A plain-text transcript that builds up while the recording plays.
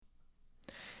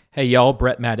Hey y'all,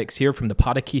 Brett Maddox here from the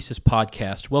Podakesis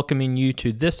Podcast, welcoming you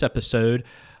to this episode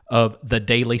of the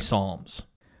Daily Psalms.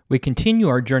 We continue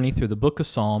our journey through the book of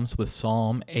Psalms with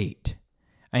Psalm 8.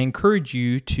 I encourage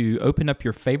you to open up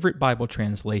your favorite Bible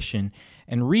translation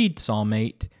and read Psalm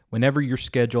 8 whenever your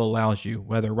schedule allows you,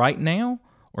 whether right now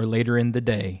or later in the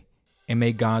day, and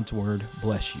may God's Word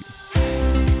bless you.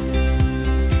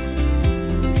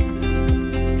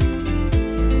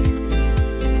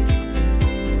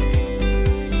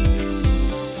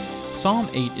 Psalm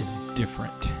 8 is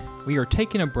different. We are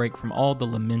taking a break from all the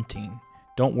lamenting.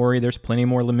 Don't worry, there's plenty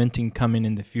more lamenting coming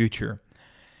in the future.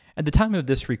 At the time of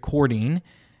this recording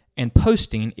and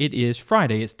posting, it is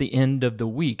Friday. It's the end of the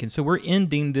week, and so we're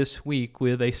ending this week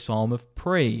with a psalm of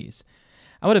praise.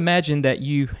 I would imagine that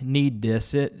you need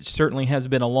this. It certainly has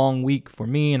been a long week for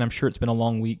me, and I'm sure it's been a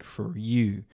long week for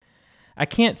you. I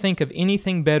can't think of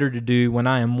anything better to do when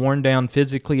I am worn down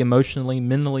physically, emotionally,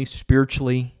 mentally,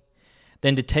 spiritually,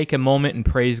 than to take a moment and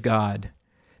praise God,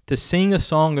 to sing a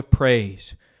song of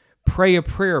praise, pray a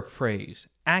prayer of praise,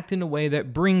 act in a way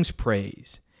that brings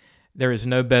praise. There is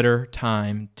no better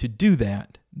time to do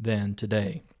that than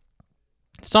today.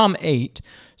 Psalm 8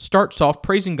 starts off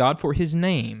praising God for His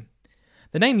name.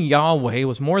 The name Yahweh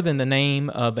was more than the name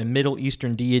of a Middle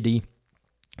Eastern deity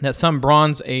that some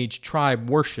Bronze Age tribe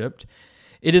worshipped.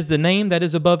 It is the name that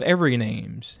is above every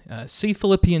name. See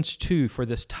Philippians 2 for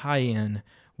this tie-in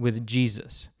with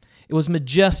Jesus. It was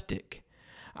majestic.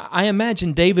 I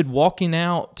imagine David walking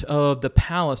out of the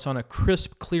palace on a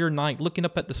crisp, clear night, looking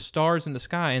up at the stars in the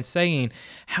sky and saying,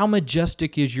 "How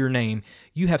majestic is your name.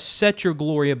 You have set your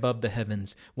glory above the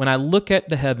heavens. When I look at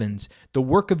the heavens, the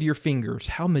work of your fingers,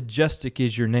 how majestic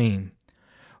is your name."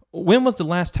 When was the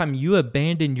last time you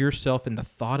abandoned yourself in the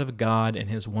thought of God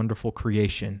and His wonderful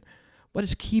creation? What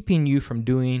is keeping you from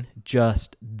doing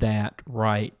just that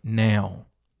right now?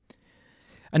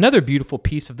 Another beautiful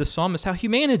piece of this psalm is how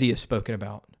humanity is spoken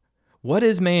about. What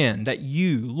is man that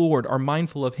you, Lord, are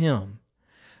mindful of him?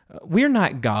 We are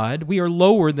not God. We are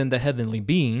lower than the heavenly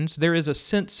beings. There is a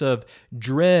sense of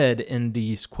dread in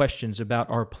these questions about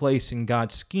our place in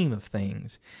God's scheme of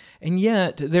things. And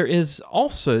yet, there is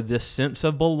also this sense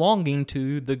of belonging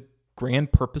to the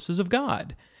grand purposes of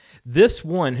God. This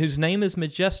one, whose name is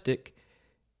majestic,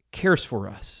 cares for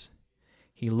us.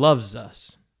 He loves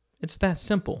us. It's that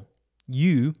simple.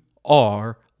 You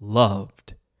are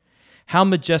loved. How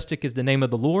majestic is the name of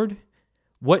the Lord?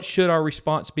 What should our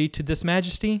response be to this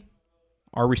majesty?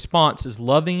 Our response is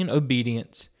loving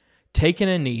obedience, taking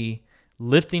a knee,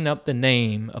 lifting up the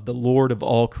name of the Lord of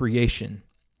all creation.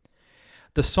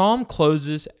 The psalm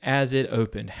closes as it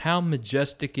opened. How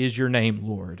majestic is your name,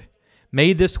 Lord.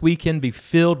 May this weekend be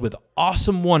filled with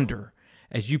awesome wonder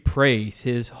as you praise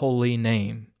His holy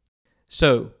name.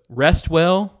 So, rest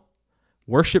well,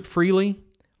 worship freely,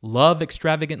 love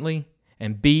extravagantly,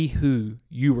 and be who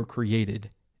you were created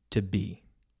to be.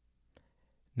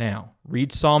 Now,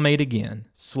 read Psalm 8 again,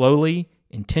 slowly,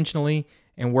 intentionally,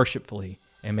 and worshipfully,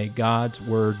 and may God's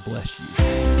Word bless you.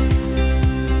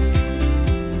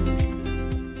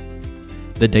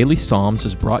 The Daily Psalms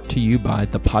is brought to you by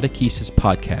the Podakesis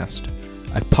Podcast,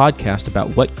 a podcast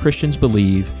about what Christians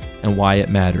believe and why it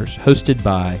matters, hosted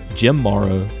by Jim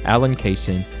Morrow, Alan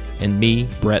Kaysen, and me,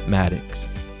 Brett Maddox.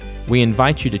 We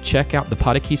invite you to check out the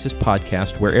Podakesis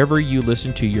Podcast wherever you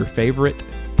listen to your favorite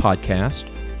podcast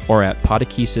or at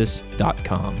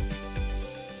podakesis.com.